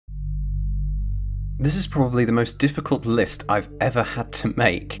This is probably the most difficult list I've ever had to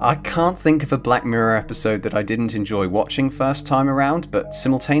make. I can't think of a Black Mirror episode that I didn't enjoy watching first time around, but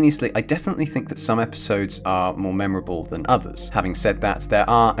simultaneously I definitely think that some episodes are more memorable than others. Having said that, there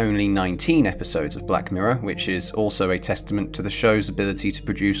are only 19 episodes of Black Mirror, which is also a testament to the show's ability to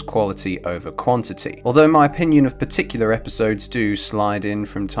produce quality over quantity. Although my opinion of particular episodes do slide in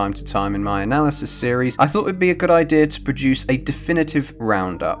from time to time in my analysis series, I thought it would be a good idea to produce a definitive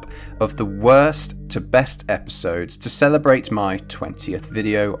roundup of the worst to best episodes to celebrate my 20th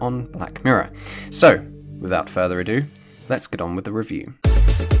video on Black Mirror. So, without further ado, let's get on with the review.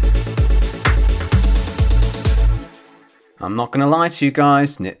 I'm not gonna lie to you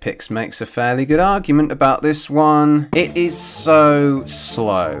guys, Nitpicks makes a fairly good argument about this one. It is so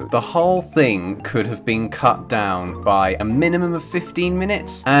slow. The whole thing could have been cut down by a minimum of 15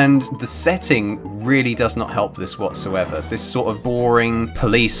 minutes, and the setting really does not help this whatsoever. This sort of boring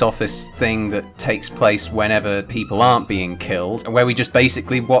police office thing that takes place whenever people aren't being killed, where we just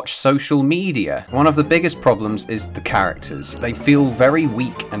basically watch social media. One of the biggest problems is the characters. They feel very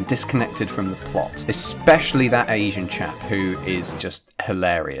weak and disconnected from the plot, especially that Asian chap who is just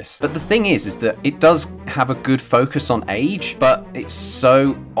hilarious. But the thing is that it does have a good focus on age, but it's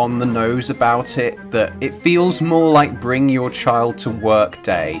so on the nose about it that it feels more like Bring Your Child to Work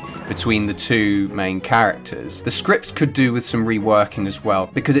Day between the two main characters. The script could do with some reworking as well,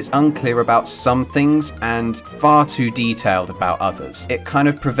 because it's unclear about some things and far too detailed about others. It kind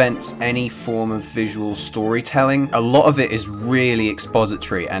of prevents any form of visual storytelling. A lot of it is really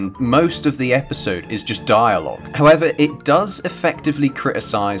expository, and most of the episode is just dialogue. However, it does effectively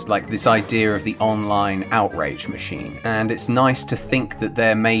criticize like this idea of the online outrage machine, and it's nice to think that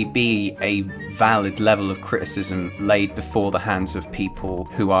there may be a valid level of criticism laid before the hands of people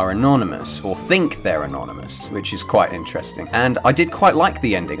who are anonymous or think they're anonymous, which is quite interesting. And I did quite like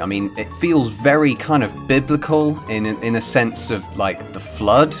the ending. I mean, it feels very kind of biblical in a sense of like the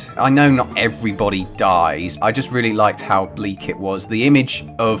flood. I know not everybody dies. I just really liked how bleak it was. The image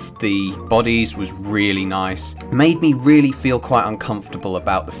of the bodies was really nice. Made me really feel quite uncomfortable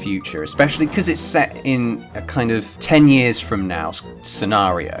about the future, especially because it's set in a kind of 10 years from now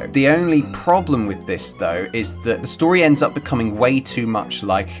scenario. The only problem with this though is that the story ends up becoming way too much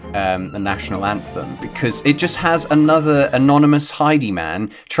like the national anthem, because it just has another anonymous Heidi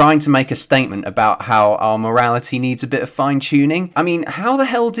man trying to make a statement about how our morality needs a bit of fine-tuning. I mean, how the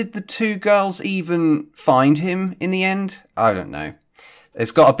hell did the two girls even find him in the end? I don't know.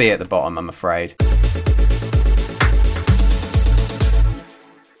 It's got to be at the bottom, I'm afraid.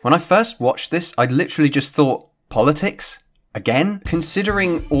 When I first watched this, I literally just thought, politics? Again?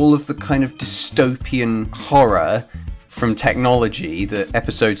 Considering all of the kind of dystopian horror from technology that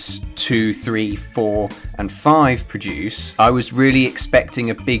episodes 2, 3, 4, and 5 produce, I was really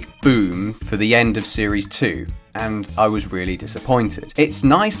expecting a big boom for the end of Series 2. And I was really disappointed. It's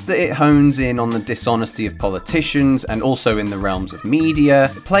nice that it hones in on the dishonesty of politicians and also in the realms of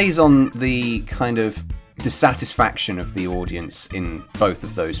media. It plays on the kind of dissatisfaction of the audience in both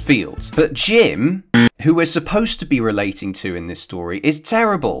of those fields. But Jim, who we're supposed to be relating to in this story, is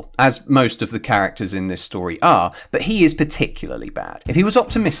terrible, as most of the characters in this story are, but he is particularly bad. If he was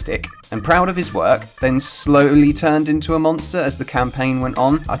optimistic and proud of his work, then slowly turned into a monster as the campaign went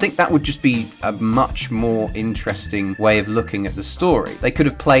on, I think that would just be a much more interesting way of looking at the story. They could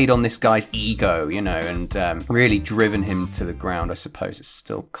have played on this guy's ego, you know, and really driven him to the ground. I suppose it's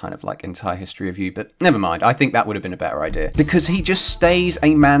still kind of like Entire History of You, but never mind. I think that would have been a better idea, because he just stays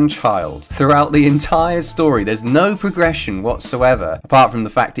a man-child throughout the entire story. There's no progression whatsoever, apart from the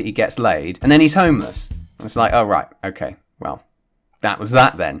fact that he gets laid, and then he's homeless. It's like, oh right, okay, well, that was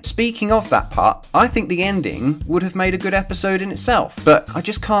that then. Speaking of that part, I think the ending would have made a good episode in itself, but I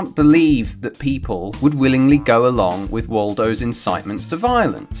just can't believe that people would willingly go along with Waldo's incitements to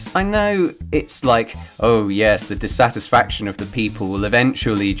violence. I know it's like, oh yes, the dissatisfaction of the people will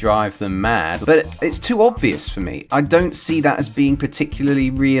eventually drive them mad, but it's too obvious for me. I don't see that as being particularly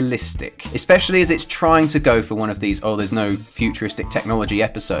realistic, especially as it's trying to go for one of these, oh, there's no futuristic technology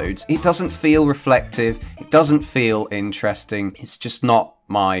episodes. It doesn't feel reflective, it doesn't feel interesting, it's just not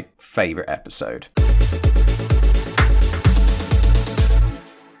my favorite episode.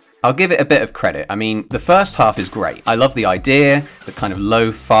 I'll give it a bit of credit. I mean, the first half is great. I love the idea, the kind of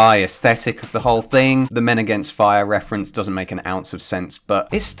lo-fi aesthetic of the whole thing. The Men Against Fire reference doesn't make an ounce of sense, but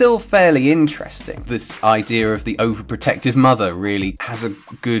it's still fairly interesting. This idea of the overprotective mother really has a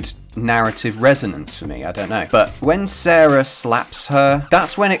good narrative resonance for me, I don't know. But when Sarah slaps her,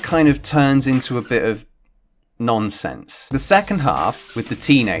 that's when it kind of turns into a bit of nonsense. The second half, with the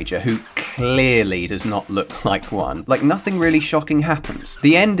teenager, who clearly does not look like one. Like, nothing really shocking happens.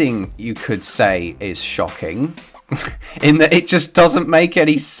 The ending, you could say, is shocking. In that it just doesn't make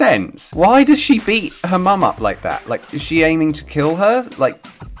any sense. Why does she beat her mum up like that? Like, is she aiming to kill her? Like,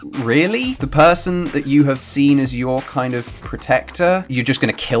 really? The person that you have seen as your kind of protector, you're just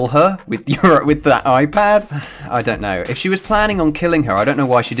gonna kill her with that iPad? I don't know. If she was planning on killing her, I don't know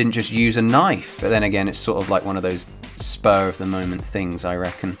why she didn't just use a knife. But then again, it's sort of like one of those spur of the moment things, I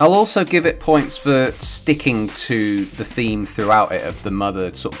reckon. I'll also give it points for sticking to the theme throughout it of the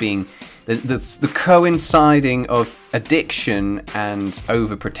mother sort of being the coinciding of addiction and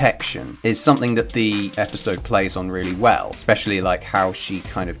overprotection is something that the episode plays on really well, especially like how she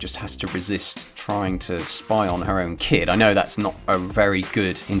kind of just has to resist trying to spy on her own kid. I know that's not a very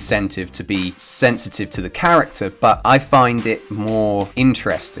good incentive to be sensitive to the character, but I find it more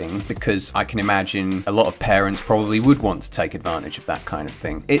interesting because I can imagine a lot of parents probably would want to take advantage of that kind of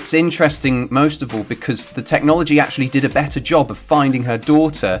thing. It's interesting most of all because the technology actually did a better job of finding her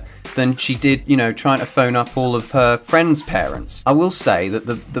daughter than she did, you know, trying to phone up all of her friends' parents. I will say that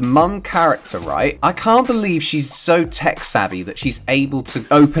the mum character, right, I can't believe she's so tech savvy that she's able to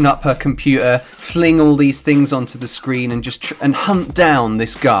open up her computer, fling all these things onto the screen and just and hunt down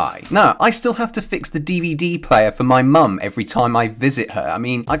this guy. No, I still have to fix the DVD player for my mum every time I visit her. I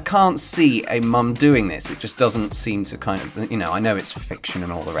mean, I can't see a mum doing this. It just doesn't seem to kind of, you know, I know it's fiction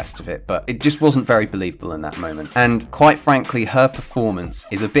and all the rest of it, but it just wasn't very believable in that moment. And quite frankly, her performance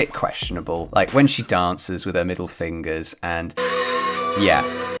is a bit questionable. Like when she dances with her middle fingers and yeah,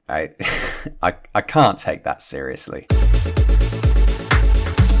 I can't take that seriously.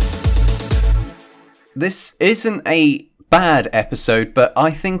 This isn't a bad episode, but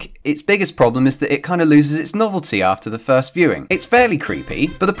I think its biggest problem is that it kind of loses its novelty after the first viewing. It's fairly creepy,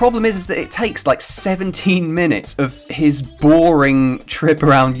 but the problem is that it takes like 17 minutes of his boring trip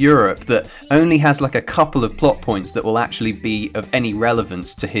around Europe that only has like a couple of plot points that will actually be of any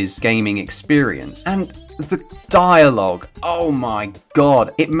relevance to his gaming experience. And the dialogue, oh my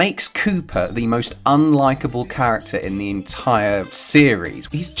god, it makes Cooper the most unlikable character in the entire series.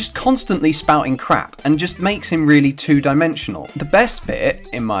 He's just constantly spouting crap and just makes him really two-dimensional. The best bit,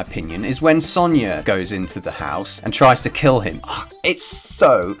 in my opinion, is when Sonia goes into the house and tries to kill him. Oh, it's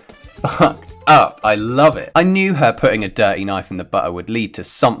so fucked up. I love it. I knew her putting a dirty knife in the butter would lead to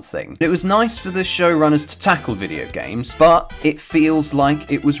something. It was nice for the showrunners to tackle video games, but it feels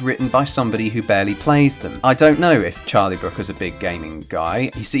like it was written by somebody who barely plays them. I don't know if Charlie Brooker's a big gaming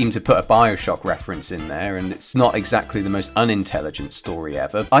guy. He seemed to put a BioShock reference in there, and it's not exactly the most unintelligent story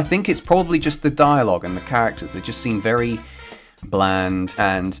ever. I think it's probably just the dialogue and the characters. They just seem very bland,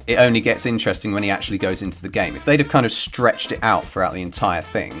 and it only gets interesting when he actually goes into the game. If they'd have kind of stretched it out throughout the entire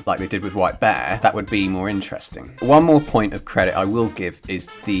thing, like they did with White Bear, that would be more interesting. One more point of credit I will give is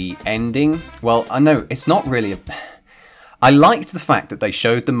the ending. Well, I know it's not really I liked the fact that they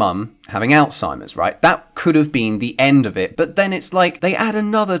showed the mum having Alzheimer's, right? That could have been the end of it, but then it's like they add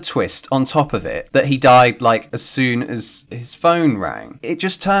another twist on top of it, that he died like as soon as his phone rang. It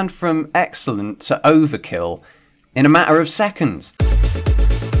just turned from excellent to overkill in a matter of seconds.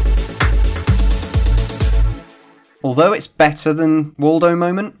 Although it's better than Waldo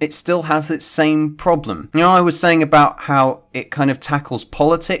Moment, it still has its same problem. You know, I was saying about how it kind of tackles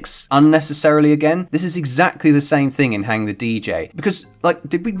politics unnecessarily again. This is exactly the same thing in Hang the DJ. Because, like,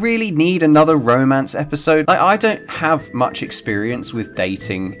 did we really need another romance episode? I don't have much experience with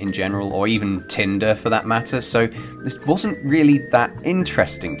dating in general, or even Tinder for that matter, so this wasn't really that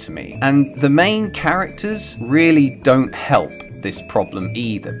interesting to me. And the main characters really don't help this problem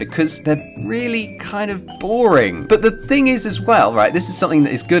either, because they're really kind of boring. But the thing is as well, right, this is something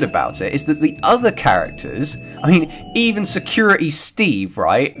that is good about it, is that the other characters, I mean, even Security Steve,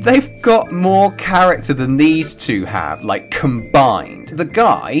 right, they've got more character than these two have, like, combined. The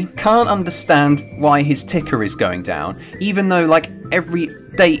guy can't understand why his ticker is going down, even though, like, every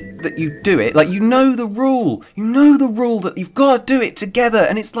date that you do it, like, you know the rule that you've got to do it together,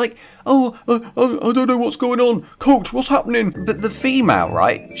 and it's like, oh, I don't know what's going on, coach, what's happening? But the female,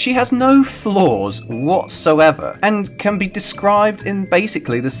 right, she has no flaws whatsoever and can be described in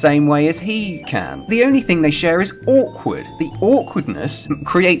basically the same way as he can. The only thing they share is awkward. The awkwardness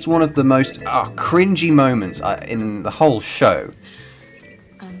creates one of the most cringy moments in the whole show.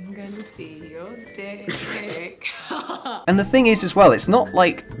 I'm gonna see your dick. And the thing is as well, it's not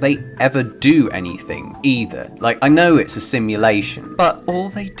like they ever do anything either. Like, I know it's a simulation, but all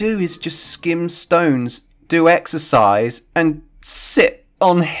they do is just skim stones, do exercise, and sit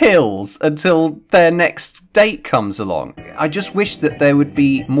on hills until their next date comes along. I just wish that there would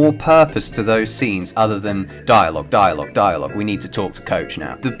be more purpose to those scenes other than dialogue, dialogue, dialogue. We need to talk to Coach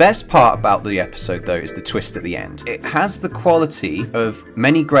now. The best part about the episode, though, is the twist at the end. It has the quality of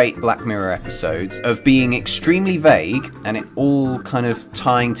many great Black Mirror episodes of being extremely vague and it all kind of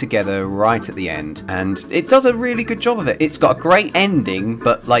tying together right at the end. And it does a really good job of it. It's got a great ending,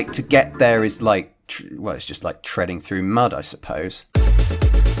 but like to get there is like, well, it's just like treading through mud, I suppose.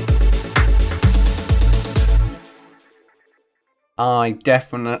 I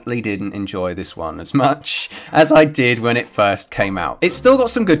definitely didn't enjoy this one as much as I did when it first came out. It's still got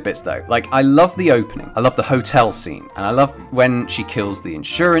some good bits though. Like, I love the opening. I love the hotel scene. And I love when she kills the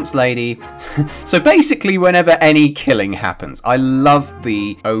insurance lady. So basically, whenever any killing happens, I love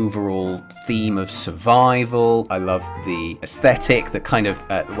the overall theme of survival. I love the aesthetic, the kind of,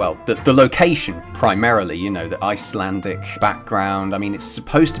 the location primarily, you know, the Icelandic background. I mean, it's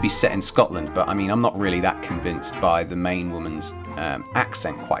supposed to be set in Scotland, but I mean, I'm not really that convinced by the main woman's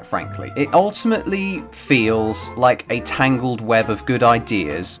accent, quite frankly. It ultimately feels like a tangled web of good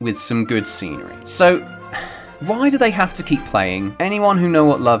ideas with some good scenery. So why do they have to keep playing? Anyone who know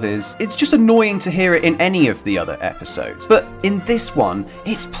what love is, it's just annoying to hear it in any of the other episodes. But in this one,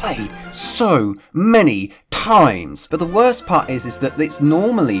 it's played so many times. But the worst part is that it's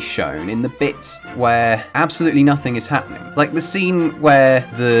normally shown in the bits where absolutely nothing is happening. Like the scene where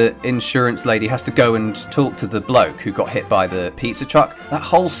the insurance lady has to go and talk to the bloke who got hit by the pizza truck. That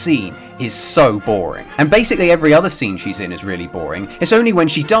whole scene is so boring. And basically every other scene she's in is really boring. It's only when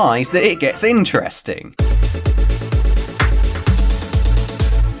she dies that it gets interesting.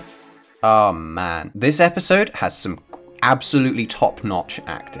 Oh man, this episode has some absolutely top-notch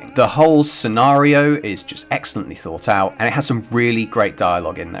acting. The whole scenario is just excellently thought out, and it has some really great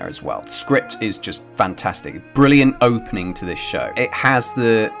dialogue in there as well. The script is just fantastic. Brilliant opening to this show. It has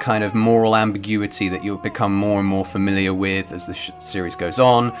the kind of moral ambiguity that you'll become more and more familiar with as the series goes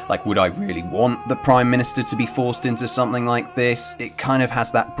on. Like, would I really want the Prime Minister to be forced into something like this? It kind of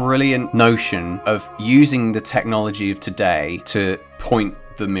has that brilliant notion of using the technology of today to point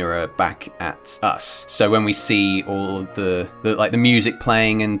the mirror back at us. So when we see all of the music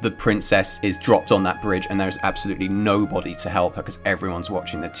playing and the princess is dropped on that bridge and there's absolutely nobody to help her because everyone's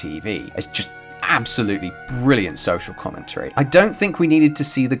watching the TV. It's just absolutely brilliant social commentary. I don't think we needed to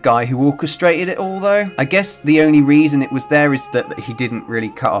see the guy who orchestrated it all though. I guess the only reason it was there is that he didn't really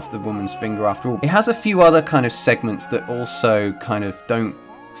cut off the woman's finger after all. It has a few other kind of segments that also kind of don't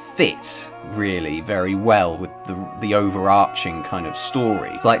fit really very well with the overarching kind of story.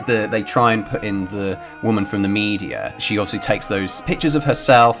 It's like they try and put in the woman from the media. She obviously takes those pictures of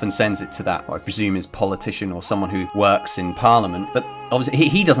herself and sends it to that, what I presume is politician or someone who works in Parliament, but obviously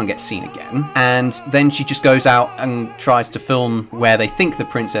he doesn't get seen again. And then she just goes out and tries to film where they think the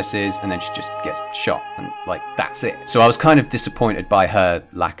princess is, and then she just gets shot, and like, that's it. So I was kind of disappointed by her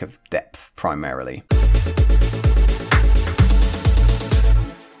lack of depth primarily.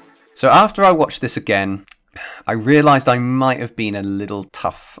 So after I watched this again, I realised I might have been a little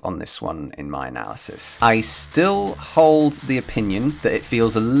tough on this one in my analysis. I still hold the opinion that it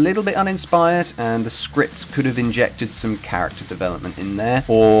feels a little bit uninspired and the script could have injected some character development in there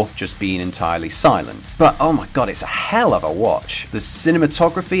or just been entirely silent. But oh my god, it's a hell of a watch. The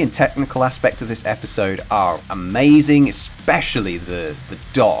cinematography and technical aspects of this episode are amazing, especially the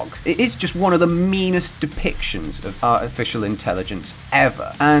dog. It is just one of the meanest depictions of artificial intelligence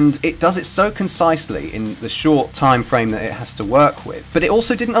ever. And it does it so concisely in the short time frame that it has to work with, but it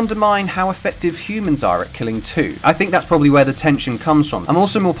also didn't undermine how effective humans are at killing too. I think that's probably where the tension comes from. I'm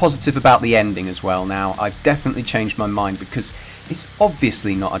also more positive about the ending as well now. I've definitely changed my mind because it's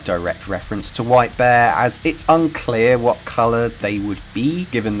obviously not a direct reference to White Bear, as it's unclear what colour they would be,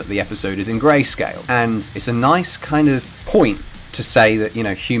 given that the episode is in grayscale. And it's a nice kind of point to say that, you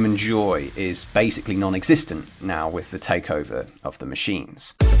know, human joy is basically non-existent now with the takeover of the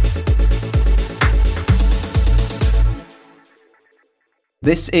machines.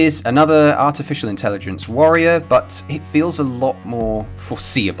 This is another artificial intelligence warrior, but it feels a lot more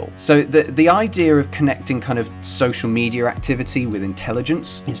foreseeable. So the idea of connecting kind of social media activity with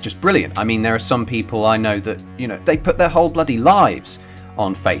intelligence is just brilliant. I mean, there are some people I know that, you know, they put their whole bloody lives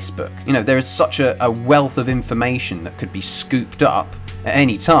on Facebook. You know, there is such a wealth of information that could be scooped up at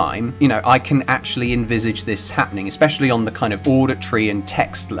any time. You know, I can actually envisage this happening, especially on the kind of auditory and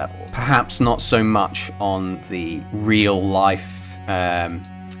text level. Perhaps not so much on the real life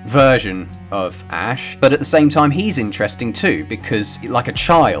version of Ash, but at the same time he's interesting too, because like a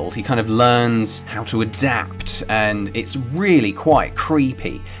child he kind of learns how to adapt, and it's really quite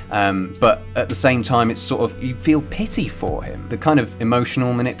creepy, but at the same time it's sort of, you feel pity for him. The kind of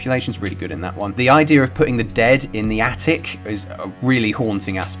emotional manipulation's really good in that one. The idea of putting the dead in the attic is a really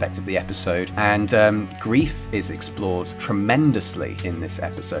haunting aspect of the episode, and grief is explored tremendously in this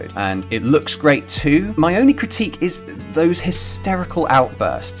episode, and it looks great too. My only critique is those hysterical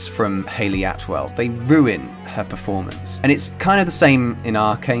outbursts from Hayley Atwell. They ruin her performance, and it's kind of the same in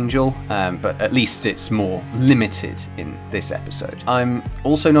Archangel, but at least it's more limited in this episode. I'm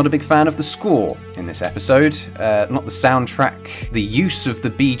also not a big fan of the score in this episode, not the soundtrack. The use of the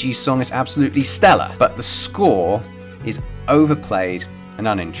Bee Gees song is absolutely stellar, but the score is overplayed and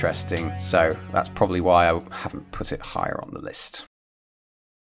uninteresting, so that's probably why I haven't put it higher on the list.